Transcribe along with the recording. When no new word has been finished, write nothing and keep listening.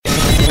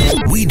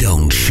We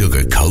don't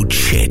sugarcoat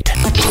shit.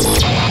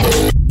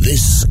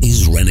 This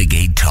is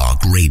Renegade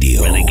Talk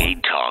Radio.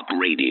 Renegade Talk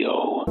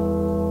Radio.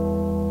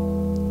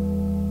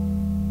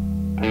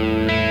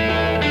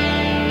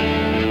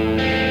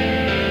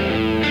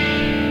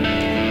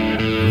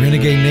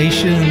 Renegade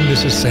Nation,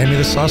 this is Sammy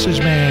the Sausage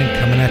Man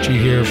coming at you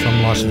here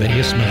from Las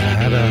Vegas,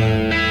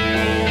 Nevada.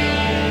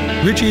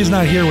 Richie is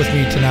not here with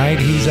me tonight.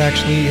 He's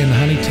actually in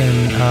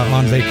Huntington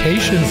on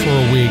vacation for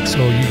a week, so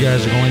you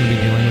guys are going to be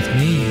dealing with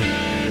me.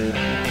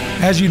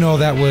 As you know,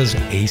 that was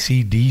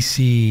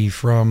AC/DC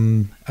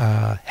from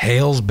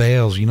Hales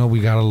Bales. You know we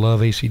gotta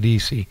love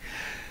AC/DC.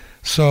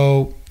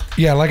 So,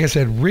 yeah, like I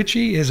said,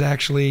 Richie is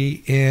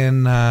actually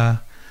in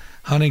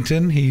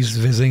Huntington. He's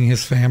visiting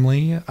his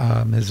family,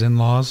 his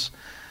in-laws,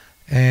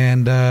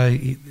 and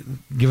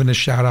giving a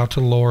shout out to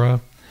Laura.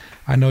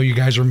 I know you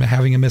guys are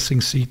having a missing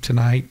seat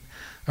tonight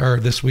or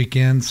this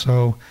weekend,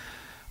 so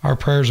our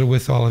prayers are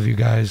with all of you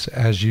guys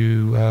as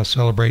you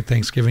celebrate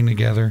Thanksgiving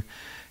together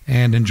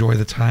and enjoy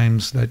the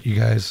times that you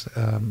guys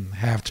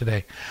have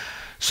today.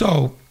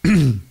 So,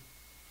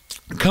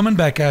 coming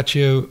back at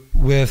you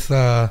with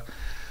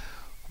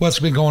what's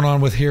been going on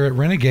with here at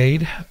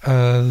Renegade,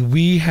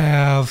 we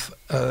have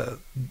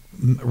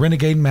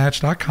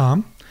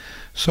renegadematch.com.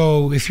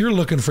 So if you're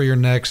looking for your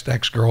next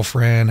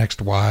ex-girlfriend,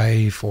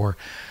 ex-wife, or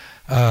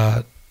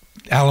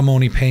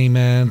alimony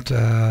payment,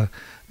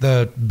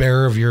 the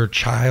bearer of your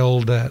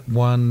child, that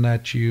one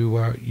that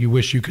you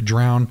wish you could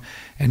drown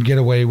and get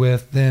away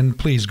with, then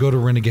please go to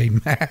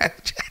Renegade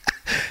Match.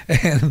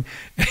 and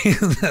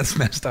that's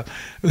messed up.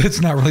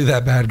 It's not really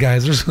that bad,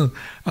 guys. I'm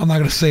not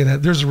going to say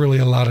that. There's really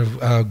a lot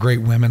of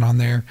great women on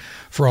there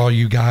for all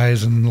you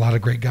guys, and a lot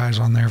of great guys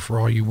on there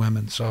for all you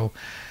women. So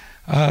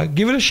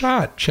give it a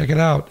shot. Check it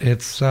out.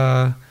 It's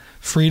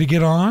free to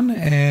get on,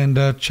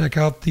 and check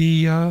out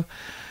the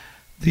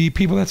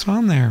people that's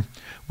on there.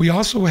 We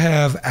also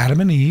have Adam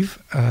and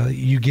Eve.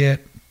 You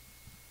get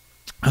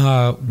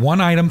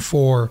one item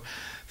for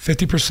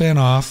 50%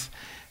 off,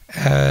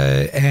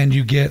 and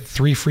you get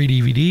 3 free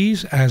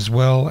DVDs, as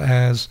well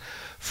as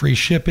free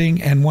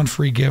shipping and 1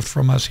 free gift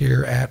from us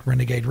here at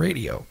Renegade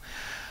Radio.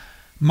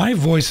 My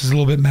voice is a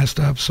little bit messed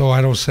up, so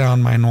I don't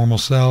sound my normal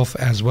self,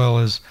 as well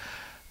as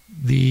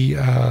the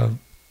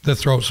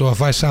throat. So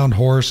if I sound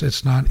hoarse,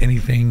 it's not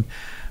anything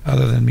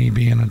other than me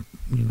being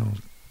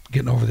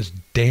getting over this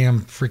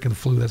damn freaking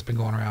flu that's been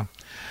going around.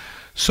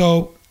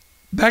 So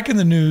back in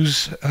the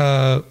news,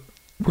 we're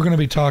going to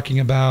be talking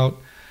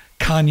about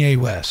Kanye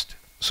West.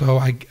 So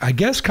I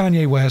guess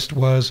Kanye West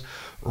was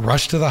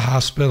rushed to the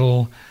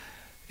hospital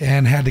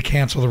and had to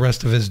cancel the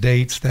rest of his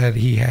dates that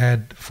he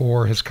had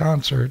for his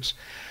concerts.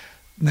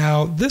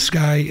 Now, this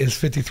guy is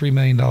 $53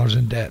 million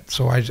in debt.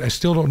 So I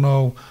still don't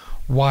know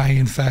why,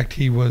 in fact,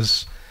 he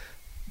was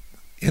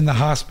in the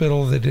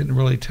hospital. They didn't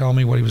really tell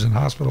me what he was in the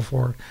hospital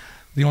for.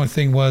 The only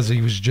thing was he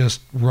was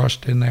just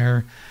rushed in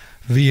there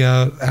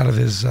out of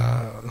his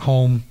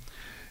home.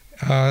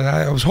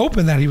 I was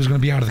hoping that he was going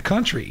to be out of the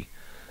country.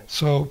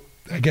 So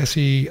I guess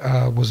he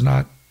was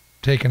not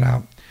taken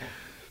out.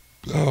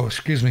 Oh,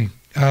 excuse me.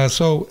 But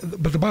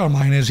the bottom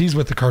line is he's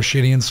with the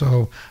Kardashians.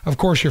 So, of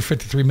course, you're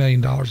 $53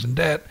 million in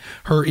debt.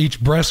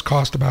 Each breast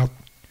cost about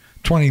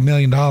 $20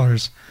 million.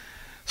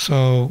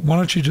 So why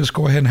don't you just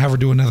go ahead and have her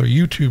do another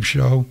YouTube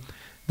show?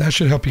 That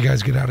should help you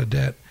guys get out of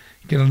debt.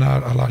 Get a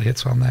lot of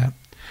hits on that.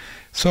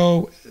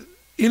 So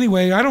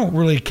anyway, I don't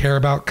really care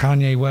about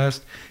Kanye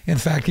West. In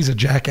fact, he's a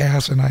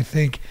jackass, and I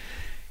think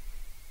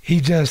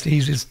he's just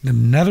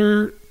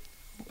another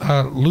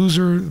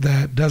loser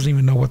that doesn't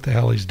even know what the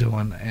hell he's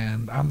doing.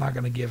 And I'm not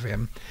going to give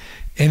him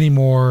any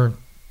more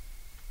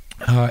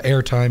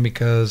airtime,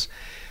 because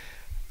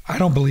I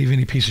don't believe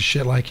any piece of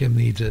shit like him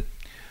needs it.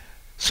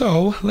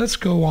 So let's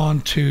go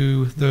on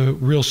to the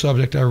real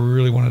subject I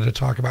really wanted to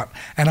talk about.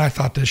 And I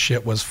thought this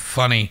shit was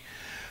funny.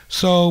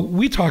 So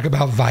we talk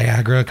about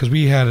Viagra because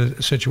we had a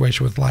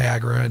situation with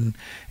Viagra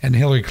and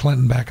Hillary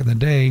Clinton back in the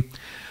day.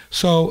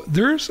 So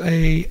there's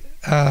a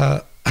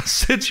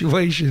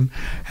situation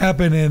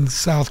happened in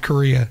South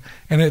Korea,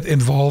 and it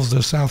involves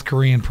the South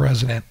Korean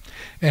president.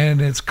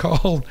 And it's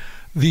called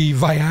 "The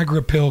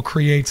Viagra Pill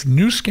Creates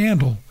New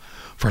Scandal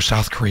for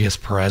South Korea's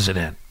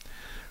President."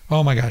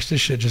 Oh my gosh, this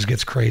shit just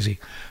gets crazy.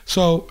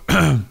 So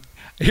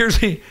here's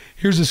the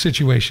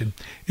situation.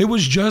 It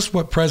was just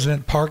what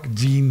President Park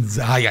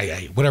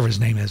Geun-hye, whatever his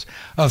name is,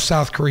 of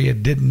South Korea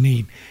didn't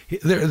need.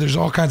 There's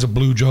all kinds of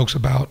blue jokes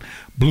about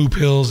blue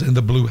pills in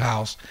the blue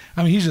house.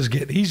 I mean, he's just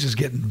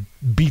getting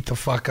beat the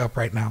fuck up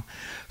right now.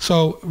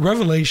 So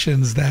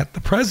revelations that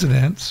the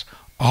president's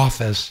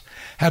office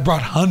had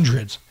brought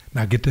hundreds,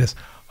 now get this,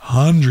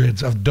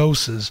 hundreds of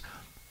doses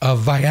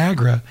of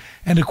Viagra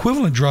and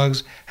equivalent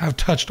drugs have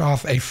touched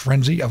off a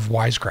frenzy of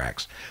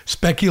wisecracks,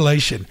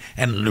 speculation,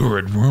 and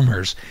lurid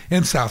rumors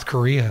in South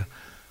Korea.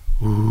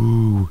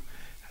 Ooh,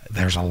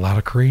 there's a lot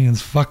of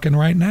Koreans fucking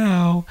right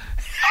now.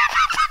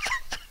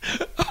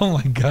 Oh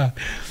my God.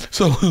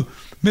 So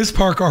Ms.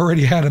 Park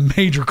already had a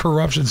major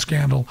corruption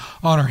scandal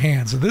on her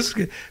hands. So this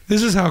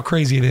is how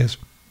crazy it is.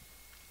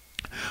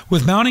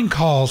 With mounting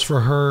calls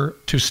for her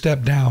to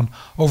step down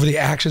over the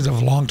actions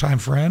of a longtime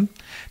friend,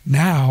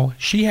 now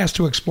she has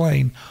to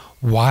explain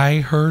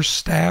why her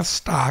staff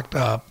stocked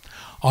up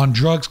on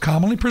drugs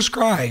commonly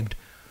prescribed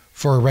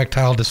for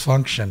erectile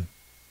dysfunction.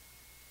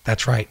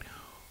 That's right.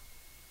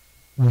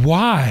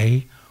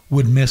 Why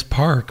would Miss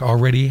Park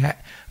already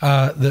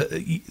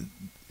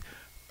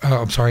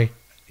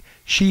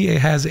she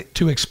has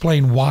to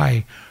explain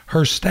why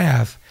her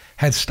staff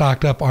had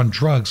stocked up on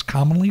drugs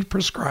commonly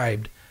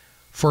prescribed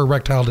for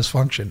erectile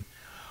dysfunction.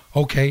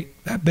 Okay,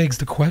 that begs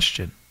the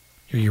question.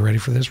 Are you ready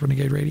for this,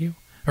 Renegade Radio?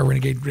 Or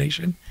Renegade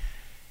Nation?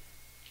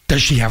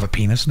 Does she have a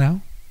penis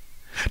now?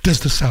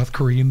 Does the South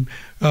Korean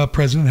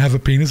president have a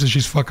penis and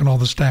she's fucking all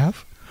the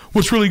staff?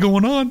 What's really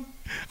going on?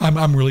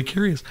 I'm really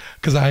curious.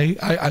 Because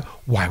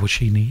why would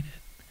she need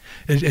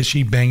it? Is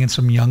she banging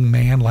some young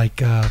man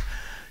like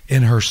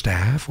in her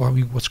staff? Well, I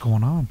mean, what's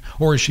going on?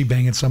 Or is she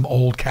banging some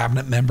old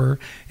cabinet member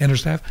in her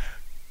staff?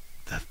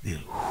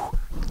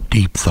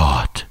 Deep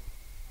thought.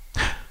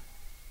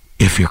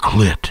 If your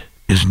clit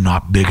is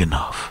not big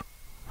enough,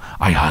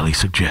 I highly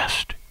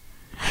suggest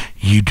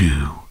you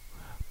do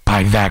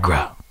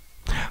Viagra.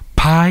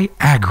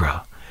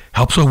 Viagra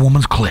helps a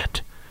woman's clit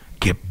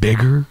get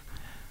bigger,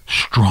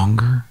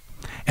 stronger,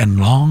 and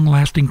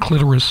long-lasting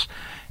clitoris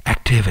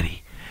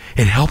activity.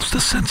 It helps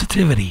the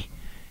sensitivity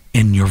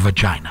in your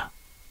vagina.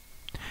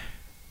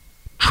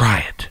 Try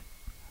it.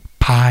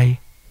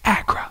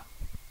 Viagra.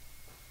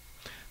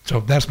 So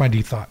that's my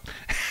deep thought.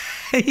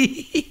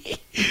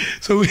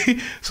 So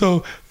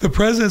the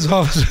president's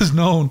office is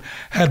known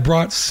had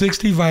brought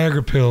 60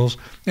 Viagra pills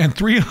and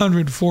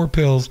 304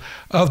 pills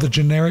of the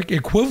generic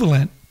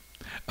equivalent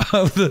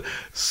of the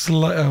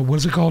what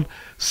is it called?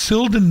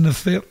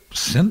 Sildenafil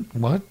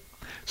citrate.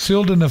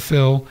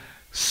 Sildenafil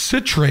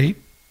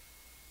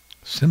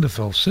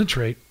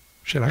citrate.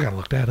 Shit, I gotta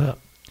look that up.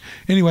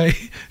 Anyway,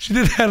 she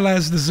did that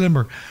last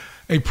December.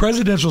 A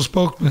presidential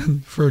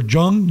spokesman for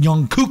Jung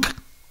Young-kook,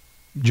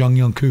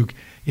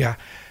 yeah,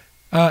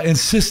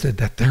 insisted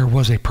that there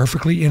was a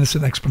perfectly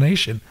innocent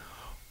explanation.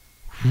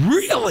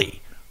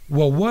 Really?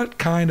 Well, what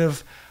kind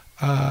of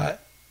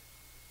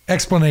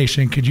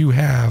explanation could you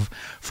have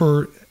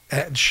for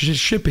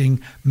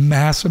shipping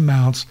mass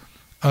amounts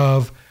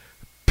of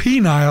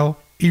penile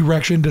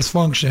erection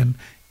dysfunction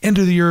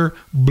into your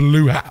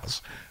blue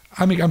house?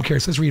 I mean, I'm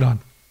curious. Let's read on.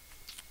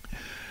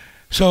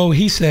 So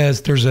he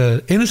says there's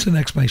an innocent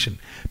explanation.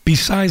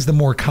 Besides the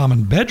more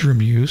common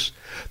bedroom use,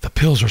 the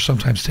pills are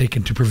sometimes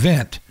taken to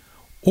prevent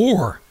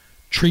or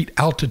treat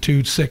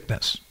altitude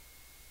sickness.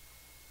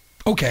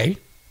 Okay.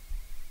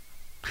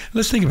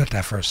 Let's think about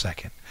that for a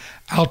second.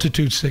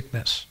 Altitude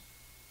sickness.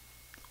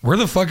 Where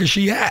the fuck is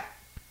she at?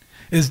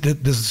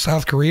 Does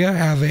South Korea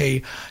have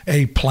a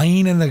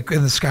plane in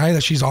the sky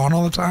that she's on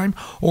all the time?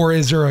 Or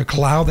is there a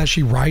cloud that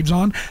she rides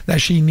on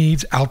that she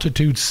needs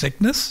altitude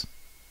sickness?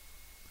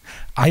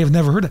 I have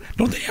never heard of that.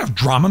 Don't they have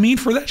Dramamine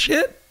for that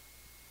shit?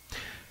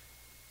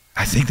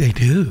 I think they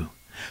do.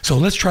 So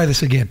let's try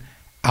this again.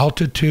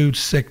 Altitude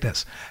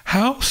sickness.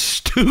 How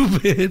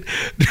stupid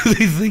do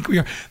they think we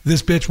are?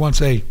 This bitch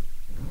wants a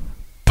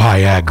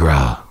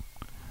Viagra.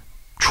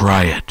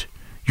 Try it.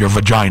 Your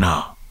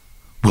vagina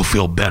will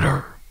feel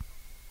better.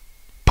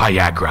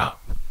 Viagra.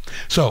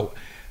 So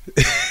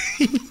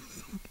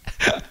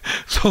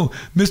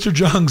Mr.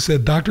 Jung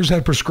said doctors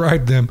had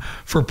prescribed them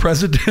for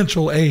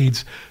presidential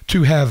aides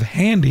to have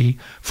handy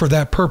for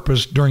that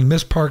purpose during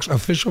Miss Park's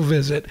official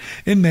visit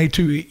in May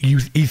to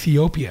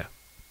Ethiopia.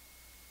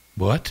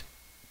 What?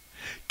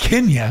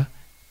 Kenya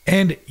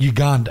and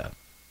Uganda.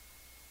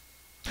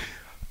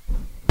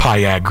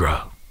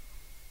 Viagra.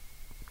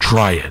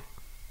 Try it.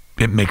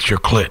 It makes your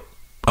clit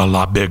a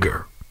lot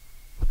bigger.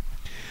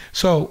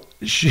 So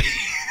she...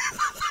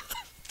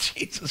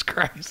 Jesus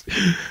Christ.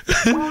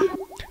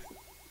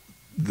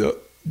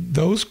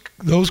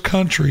 Those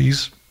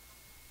countries,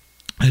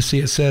 I see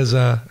it says,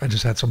 I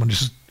just had someone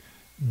just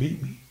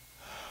beat me.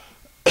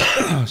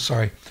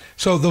 Sorry.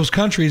 So those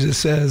countries, it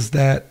says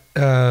that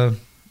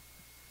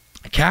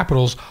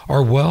capitals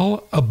are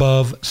well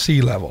above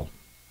sea level.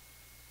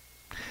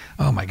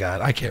 Oh my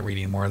God, I can't read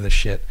any more of this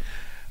shit.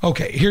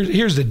 Okay,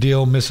 here's the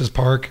deal, Mrs.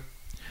 Park.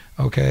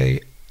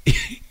 Okay.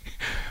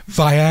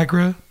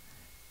 Viagra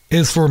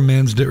is for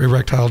men's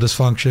erectile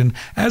dysfunction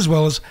as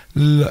well as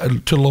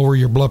to lower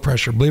your blood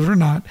pressure. Believe it or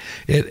not,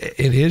 it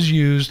is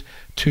used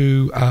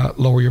to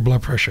lower your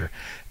blood pressure.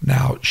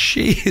 Now,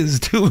 she is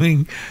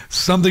doing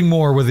something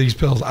more with these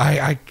pills.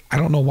 I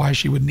don't know why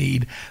she would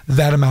need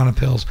that amount of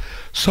pills.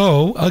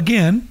 So,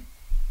 again,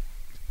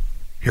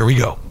 here we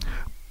go.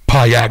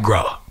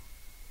 Viagra.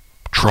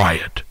 Try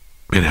it.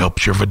 It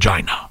helps your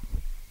vagina.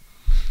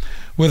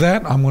 With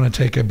that, I'm going to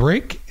take a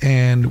break,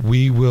 and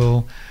we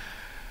will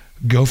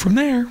go from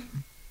there.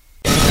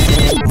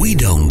 We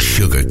don't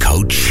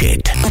sugarcoat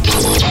shit.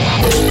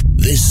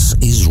 This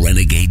is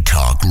Renegade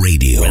Talk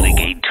Radio.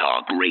 Renegade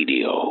Talk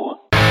Radio.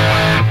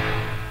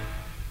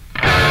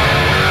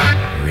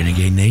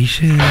 Renegade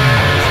Nation. This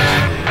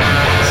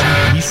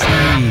is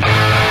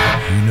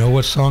DC. You know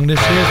what song this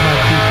is,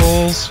 my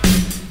peoples?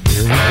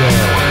 Here we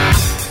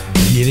go.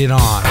 get it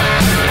on.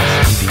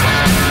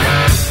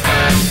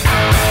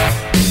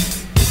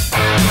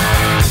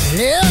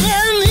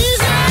 Living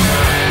easy,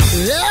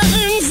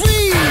 living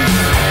free.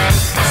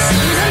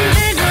 Season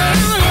ticket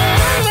on a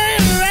one-way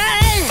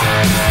ride.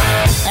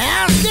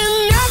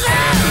 Asking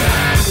nothing,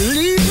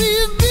 leave me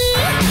be.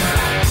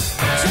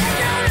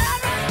 Check out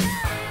everything.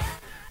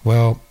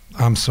 Well,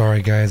 I'm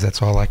sorry, guys.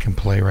 That's all I can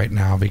play right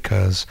now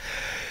because,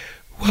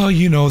 well,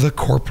 you know, the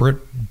corporate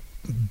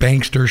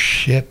bankster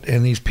shit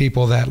and these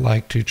people that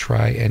like to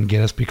try and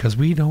get us because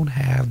we don't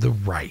have the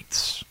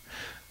rights,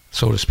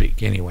 so to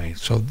speak. Anyway,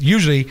 so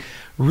usually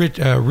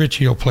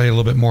Richie will play a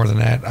little bit more than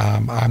that.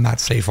 I'm not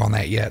safe on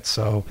that yet,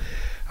 so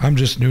I'm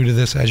just new to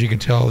this, as you can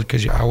tell,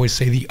 because I always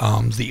say the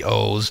ums, the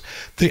ohs,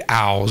 the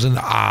ows, and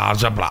the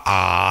ahs, blah,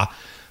 ah.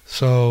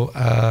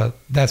 So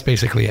that's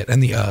basically it,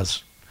 and the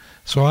uhs.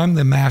 So I'm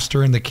the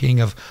master and the king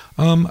of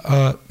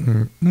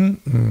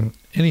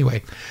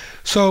Anyway,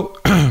 so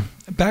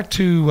back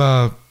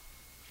to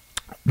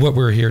what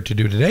we're here to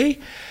do today.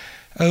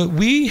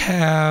 We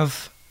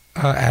have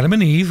Adam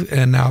and Eve,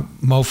 and now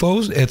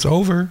mofos, it's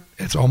over.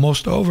 It's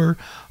almost over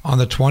on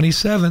the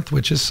 27th,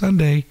 which is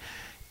Sunday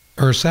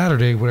or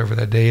Saturday, whatever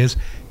that day is.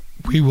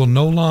 We will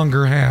no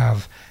longer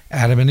have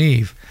Adam and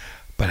Eve.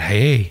 But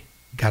hey,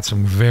 got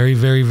some very,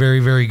 very, very,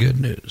 very good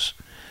news.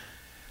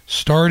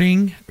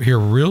 Starting here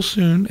real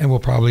soon, and we'll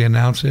probably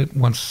announce it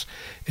once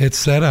it's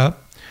set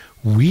up,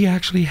 we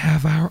actually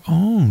have our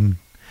own.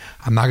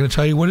 I'm not going to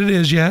tell you what it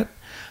is yet,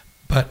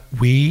 but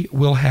we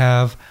will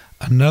have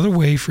another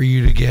way for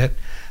you to get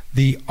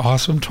the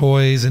awesome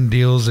toys and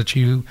deals that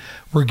you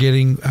were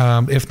getting,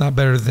 if not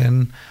better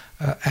than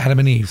Adam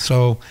and Eve.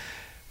 So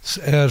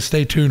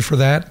stay tuned for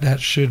that. That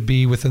should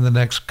be within the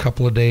next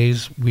couple of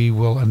days. We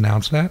will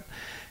announce that.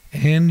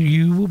 And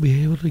you will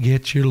be able to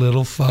get your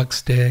little fuck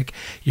stick,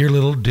 your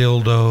little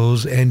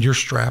dildos, and your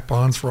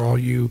strap-ons for all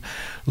you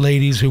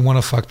ladies who want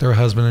to fuck their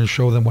husband and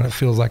show them what it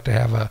feels like to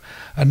have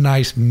a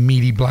nice,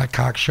 meaty black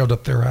cock shoved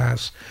up their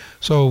ass.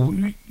 So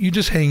you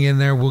just hang in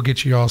there. We'll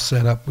get you all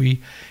set up. We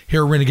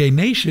here at Renegade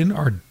Nation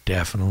are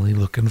definitely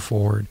looking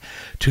forward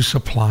to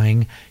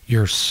supplying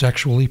your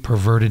sexually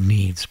perverted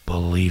needs.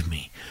 Believe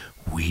me,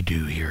 we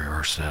do here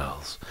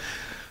ourselves.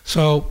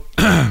 So...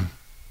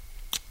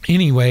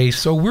 Anyway,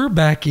 so we're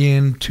back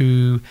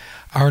into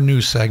our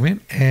news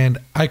segment, and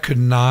I could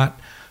not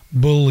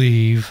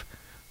believe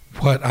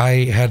what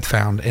I had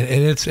found. And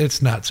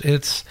it's nuts.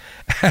 It's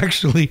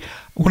actually,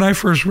 when I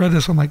first read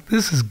this, I'm like,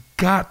 this has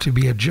got to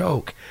be a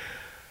joke.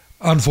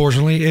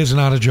 Unfortunately, it is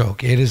not a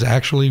joke. It is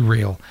actually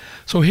real.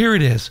 So here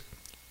it is.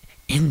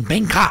 In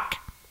Bangkok,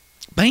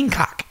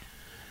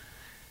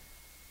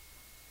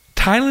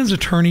 Thailand's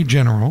Attorney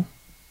General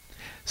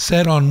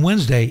said on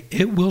Wednesday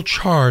it will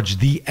charge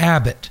the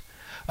abbot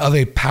of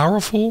a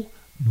powerful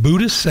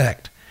Buddhist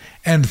sect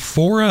and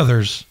 4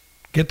 others,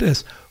 get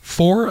this,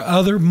 4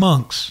 other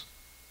monks,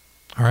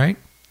 all right,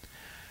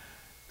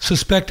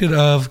 suspected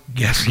of,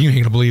 yes, you ain't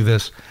gonna believe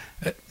this,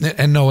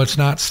 and no, it's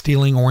not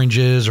stealing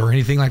oranges or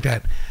anything like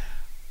that,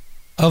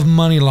 of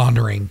money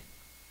laundering.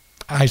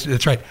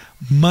 That's right,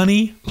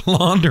 money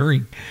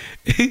laundering.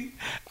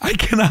 I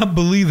cannot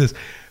believe this.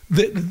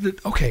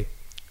 Okay,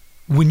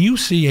 when you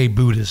see a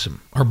Buddhist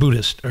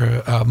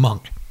or a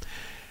monk,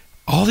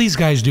 all these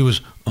guys do is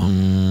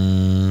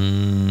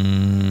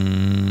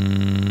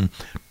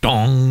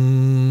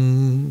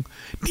dong,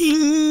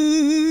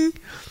 ding,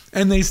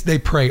 and they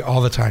pray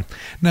all the time.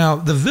 Now,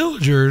 the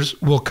villagers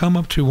will come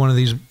up to one of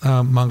these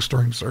monks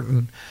during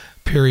certain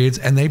periods,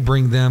 and they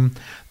bring them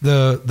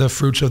the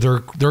fruits of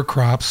their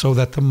crops, so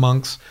that the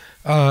monks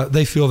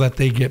they feel that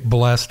they get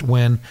blessed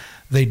when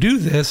they do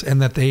this,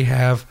 and that they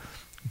have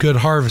good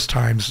harvest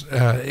times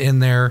in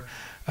their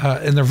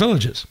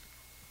villages.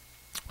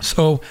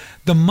 So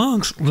the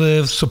monks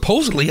live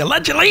supposedly,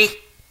 allegedly,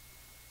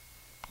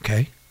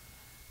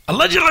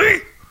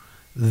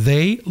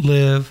 they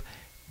live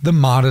the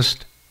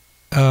modest,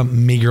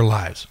 meager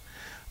lives.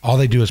 All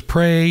they do is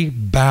pray,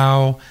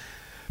 bow,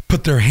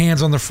 put their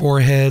hands on their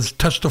foreheads,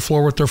 touch the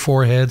floor with their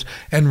foreheads,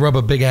 and rub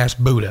a big-ass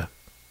Buddha,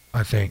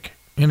 I think.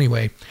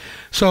 Anyway,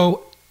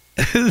 so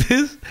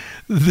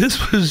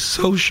this was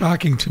so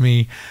shocking to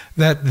me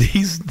that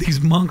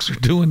these monks are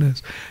doing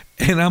this.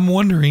 And I'm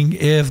wondering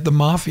if the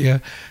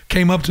mafia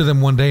came up to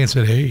them one day and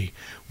said, hey,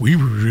 we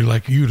would really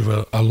like you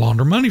to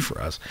launder money for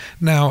us.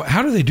 Now,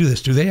 how do they do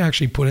this? Do they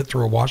actually put it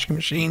through a washing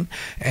machine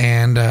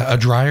and a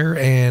dryer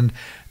and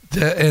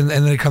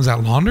then it comes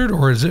out laundered?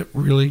 Or is it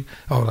really,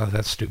 oh,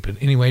 that's stupid.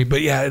 Anyway, but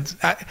yeah,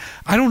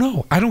 I don't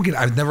know.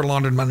 I've never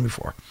laundered money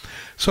before.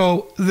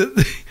 So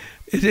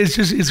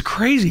it's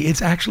crazy.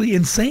 It's actually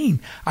insane.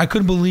 I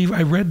couldn't believe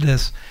I read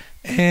this.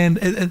 And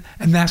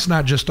that's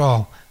not just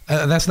all.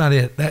 That's not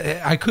it.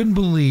 I couldn't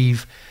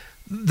believe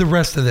the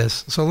rest of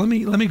this. So let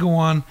me go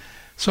on.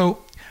 So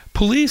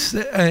police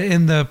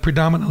in the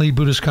predominantly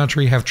Buddhist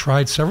country have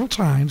tried several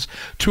times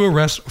to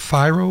arrest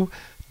Phairo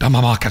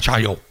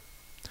Dhammamaccayo,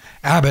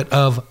 abbot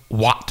of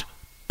Wat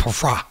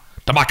Phra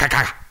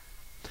Dhammamacca,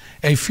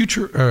 a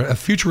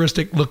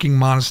futuristic-looking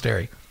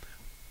monastery.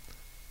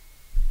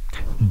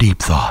 Deep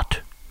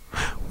thought.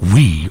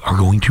 we are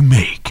going to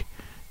make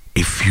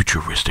a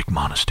futuristic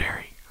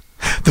monastery.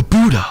 The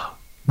Buddha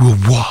will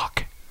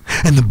walk,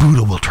 and the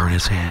Buddha will turn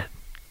his head.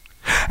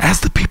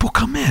 As the people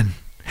come in,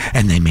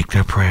 and they make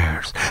their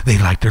prayers, they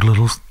light their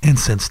little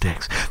incense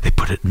sticks, they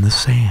put it in the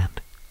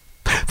sand.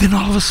 Then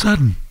all of a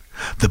sudden,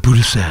 the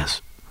Buddha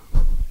says,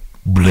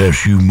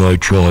 "Bless you, my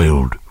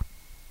child.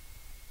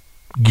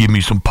 Give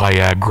me some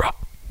Viagra."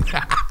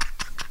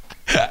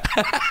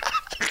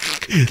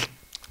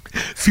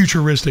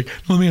 Futuristic.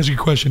 Let me ask you a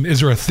question. Is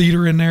there a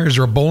theater in there? Is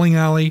there a bowling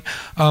alley?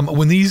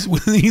 When these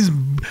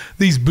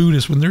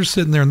Buddhists, when they're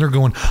sitting there and they're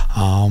going,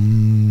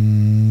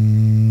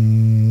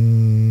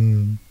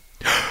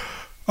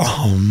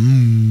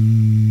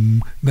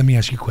 let me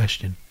ask you a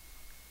question.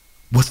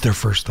 What's their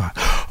first thought?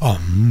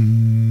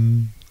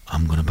 I'm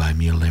going to buy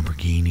me a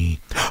Lamborghini.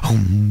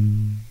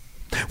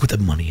 With the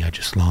money I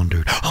just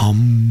laundered.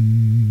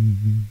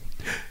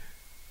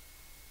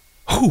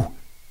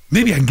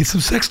 Maybe I can get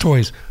some sex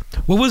toys.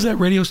 What was that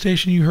radio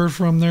station you heard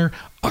from there?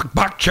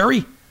 Bach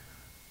Cherry.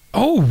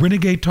 Oh,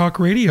 Renegade Talk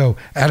Radio.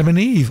 Adam and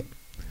Eve.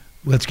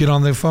 Let's get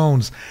on their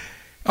phones.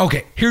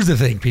 Okay, here's the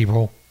thing,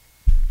 people.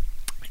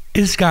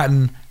 It's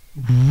gotten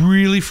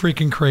really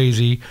freaking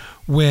crazy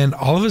when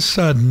all of a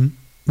sudden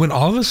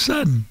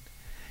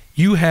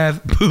you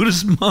have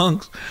Buddhist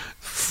monks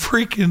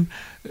freaking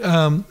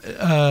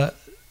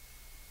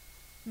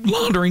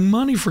laundering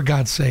money, for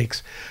God's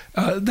sakes.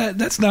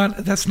 That's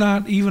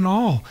not even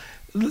all.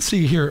 Let's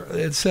see here.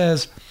 It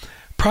says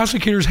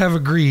prosecutors have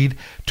agreed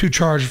to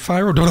charge of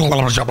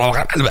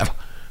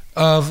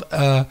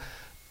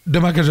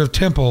Democratic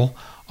Temple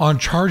on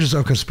charges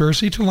of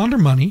conspiracy to launder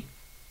money,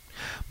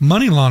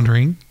 money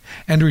laundering,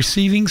 and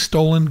receiving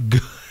stolen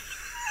goods.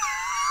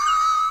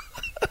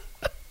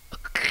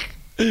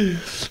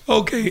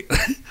 Okay.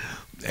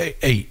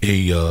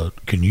 Hey,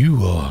 can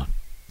you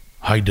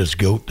hide this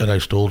goat that I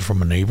stole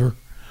from a neighbor?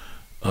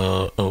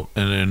 And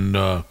then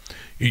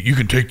you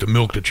can take the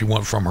milk that you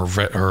want from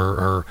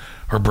her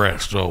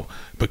breast. So,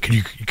 but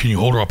can you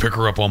hold her? I'll pick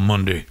her up on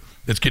Monday.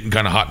 It's getting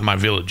kind of hot in my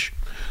village.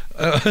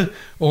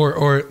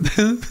 Or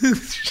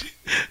this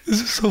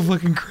is so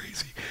fucking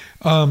crazy.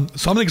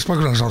 Something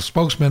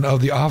spokesman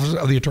of the Office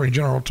of the Attorney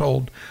General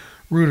told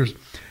Reuters,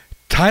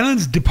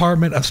 Thailand's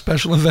Department of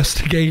Special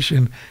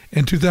Investigation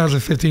in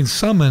 2015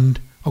 summoned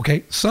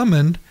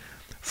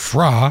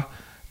Phra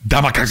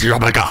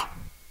Dhammakaya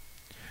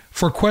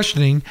for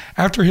questioning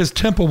after his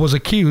temple was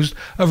accused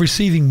of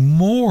receiving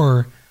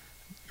more,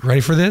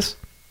 ready for this?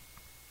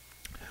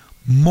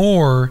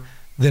 More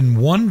than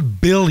 1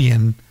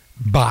 billion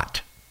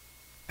baht.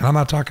 And I'm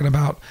not talking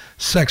about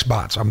sex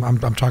bots. I'm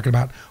talking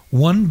about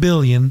 1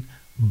 billion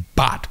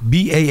baht.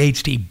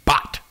 B-A-H-T,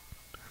 baht.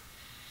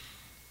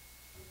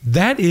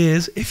 That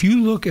is, if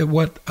you look at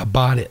what a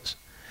baht is,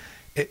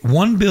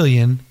 1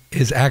 billion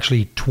is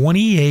actually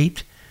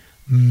 $28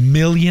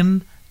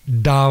 million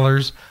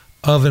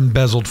of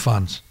embezzled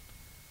funds.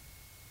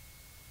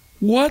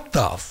 What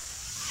the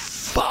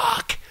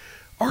fuck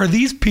are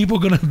these people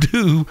going to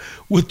do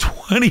with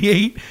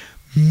 $28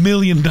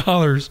 million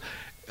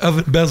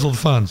of embezzled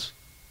funds?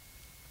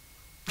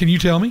 Can you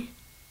tell me?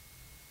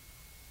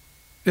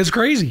 It's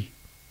crazy.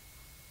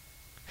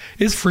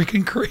 It's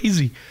freaking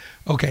crazy.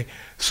 Okay,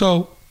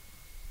 so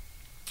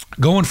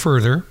going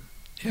further,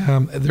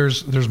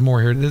 there's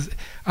more here.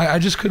 I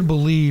just couldn't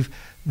believe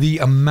the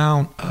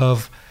amount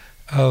of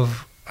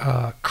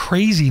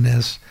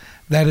craziness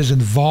that is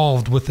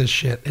involved with this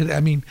shit. I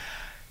mean,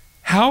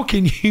 how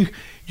can you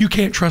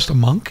can't trust a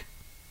monk?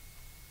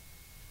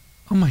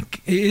 Oh my,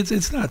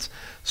 it's nuts.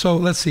 So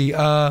let's see.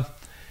 Well,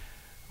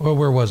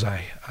 where was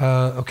I?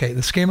 Okay,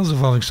 the scandals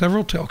involving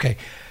several. Okay,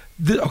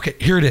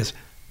 here it is.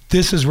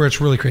 This is where it's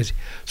really crazy.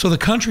 So the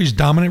country's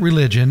dominant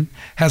religion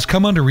has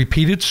come under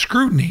repeated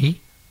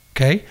scrutiny,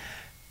 okay,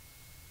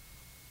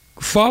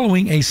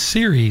 following a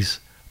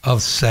series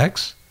of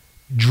sex,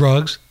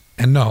 drugs,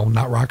 and no,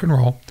 not rock and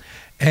roll,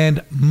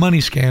 and money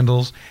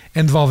scandals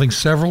involving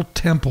several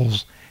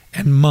temples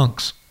and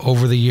monks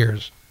over the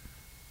years.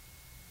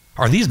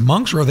 Are these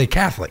monks or are they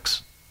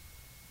Catholics?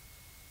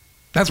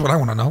 That's what I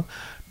want to know.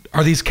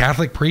 Are these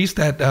Catholic priests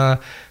that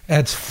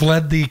has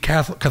fled the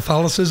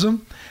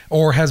Catholicism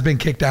or has been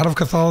kicked out of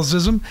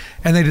Catholicism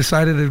and they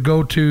decided to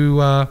go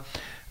to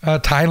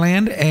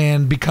Thailand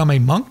and become a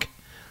monk?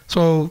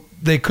 So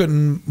they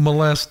couldn't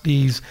molest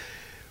these,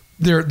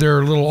 their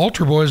little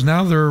altar boys.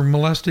 Now they're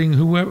molesting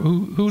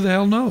who the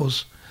hell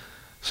knows.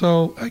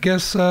 So I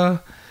guess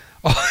all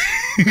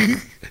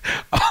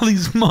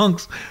these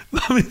monks,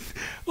 I mean,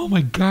 oh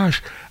my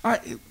gosh.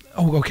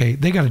 Okay,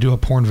 they got to do a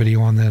porn video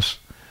on this.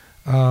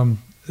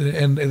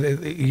 And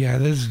yeah,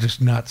 this is just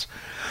nuts.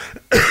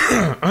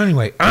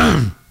 Anyway,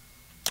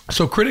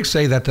 so critics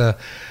say that the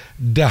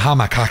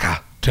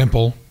Dhammakaya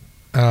temple,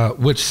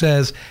 which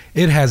says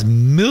it has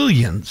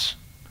millions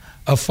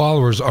of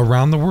followers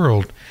around the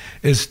world,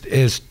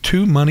 is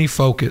too money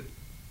focused.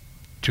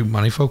 Too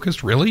money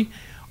focused? Really?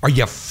 Are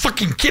you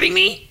fucking kidding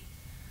me?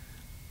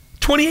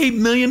 $28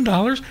 million?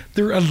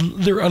 They're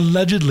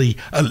allegedly,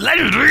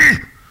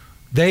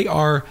 they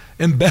are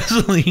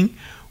embezzling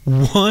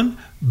 $1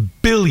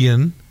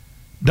 billion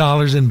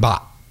in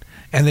bot,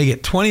 and they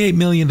get $28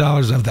 million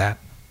of that.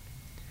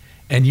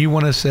 And you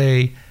want to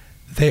say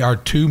they are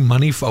too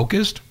money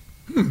focused?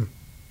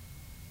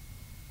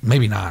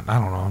 Maybe not. I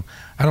don't know.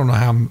 I don't know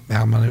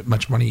how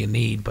much money you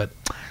need, but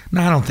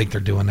no, I don't think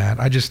they're doing that.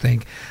 I just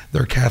think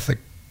they're Catholic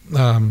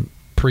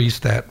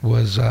priest that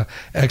was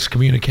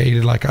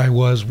excommunicated, like I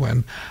was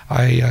when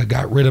I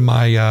got rid of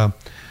my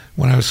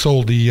when I was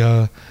sold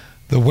the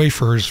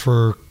wafers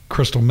for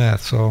crystal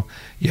meth. So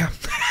yeah.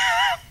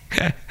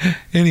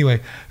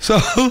 Anyway, so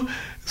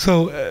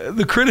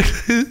the critic.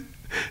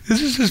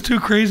 This is just too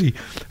crazy.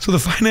 So the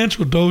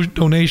financial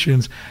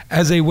donations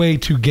as a way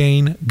to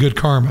gain good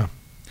karma.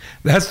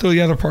 That's the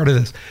other part of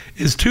this.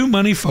 Is too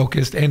money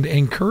focused and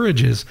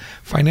encourages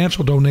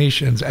financial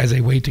donations as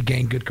a way to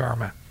gain good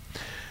karma.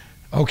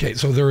 Okay,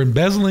 so they're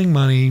embezzling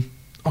money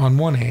on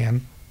one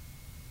hand,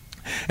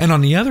 and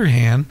on the other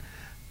hand,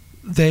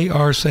 they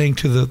are saying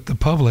to the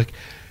public,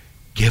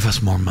 give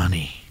us more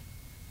money.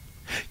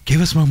 Give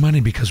us more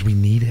money because we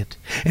need it,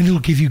 and it'll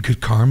give you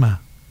good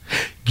karma.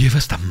 Give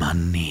us the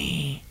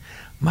money.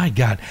 My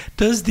God.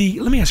 Let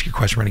me ask you a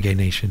question, Renegade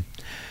Nation.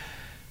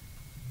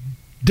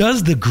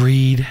 Does the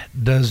greed,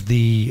 does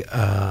the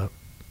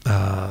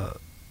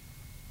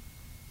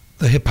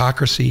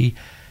hypocrisy,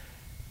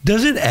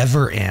 does it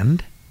ever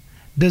end?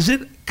 Does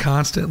it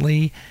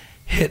constantly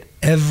hit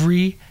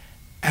every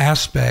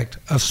aspect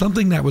of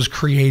something that was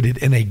created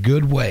in a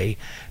good way?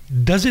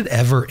 Does it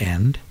ever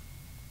end?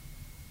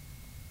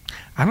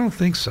 I don't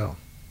think so.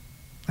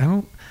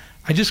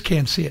 I just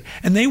can't see it.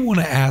 And they want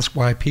to ask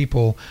why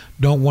people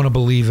don't want to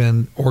believe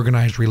in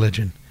organized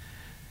religion.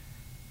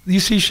 You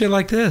see shit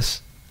like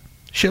this.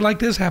 Shit like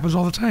this happens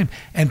all the time.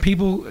 And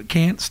people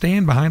can't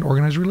stand behind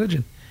organized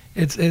religion.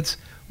 It's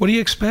what do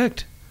you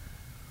expect?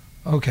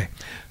 Okay.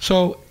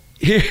 So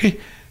here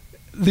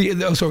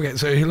so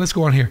let's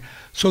go on here.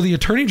 So the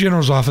Attorney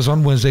General's office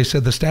on Wednesday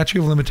said the statute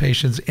of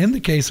limitations in the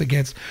case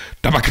against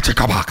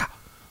Chewbacca,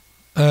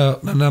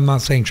 and I'm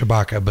not saying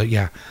Chewbacca, but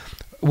yeah,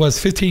 was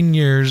 15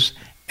 years,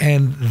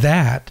 and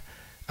that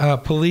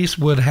police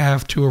would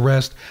have to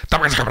arrest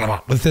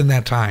within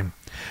that time.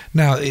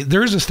 Now,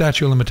 there is a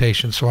statute of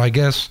limitations, so I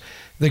guess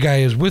the guy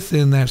is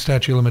within that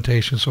statute of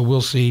limitations, so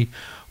we'll see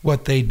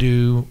what they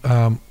do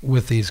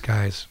with these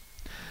guys.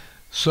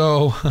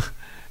 So,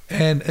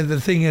 and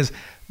the thing is,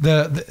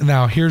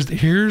 now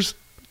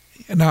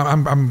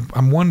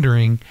I'm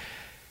wondering,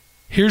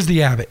 here's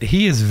the abbot.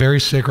 He is very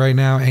sick right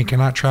now and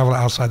cannot travel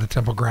outside the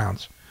temple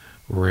grounds.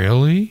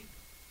 Really?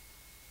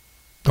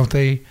 Don't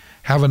they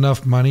have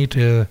enough money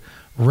to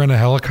rent a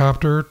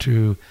helicopter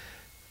to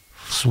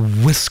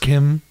whisk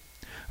him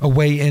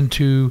away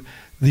into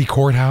the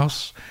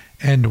courthouse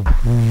and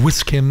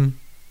whisk him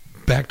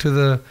back to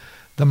the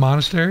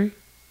monastery?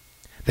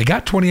 They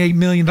got $28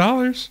 million.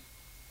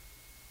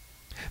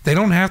 They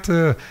don't have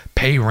to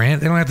pay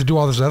rent. They don't have to do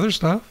all this other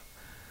stuff.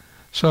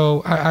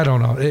 So I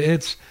don't know.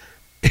 It's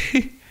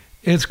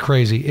it's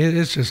crazy.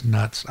 It's just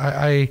nuts.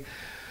 I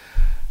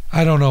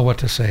don't know what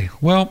to say.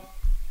 Well,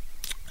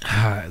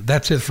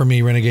 that's it for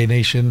me, Renegade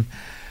Nation.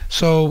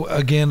 So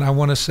again, I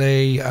want to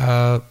say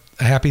a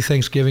happy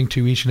Thanksgiving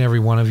to each and every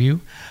one of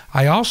you.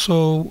 I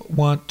also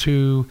want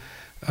to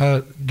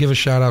give a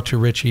shout out to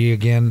Richie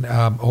again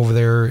over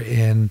there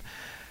in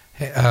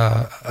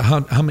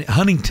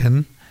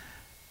Huntington,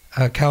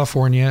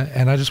 California.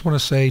 And I just want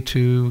to say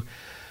to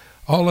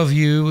all of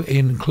you,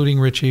 including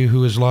Richie,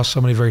 who has lost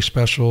somebody very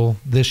special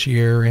this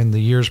year and the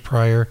years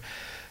prior,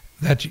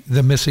 that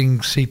the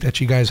missing seat that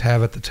you guys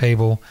have at the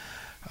table,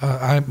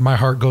 my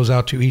heart goes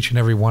out to each and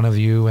every one of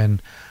you,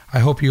 and I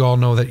hope you all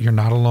know that you're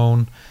not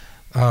alone.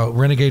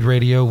 Renegade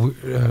Radio,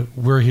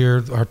 we're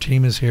here. Our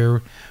team is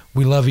here.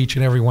 We love each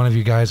and every one of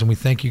you guys, and we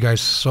thank you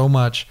guys so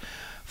much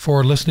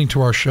for listening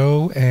to our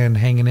show and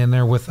hanging in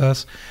there with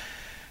us.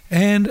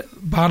 And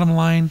bottom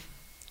line,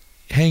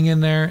 hang in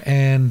there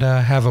and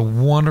have a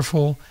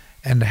wonderful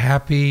and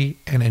happy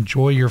and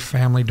enjoy your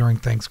family during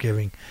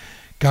Thanksgiving.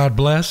 God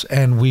bless,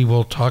 and we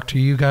will talk to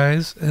you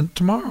guys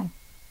tomorrow.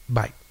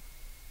 Bye.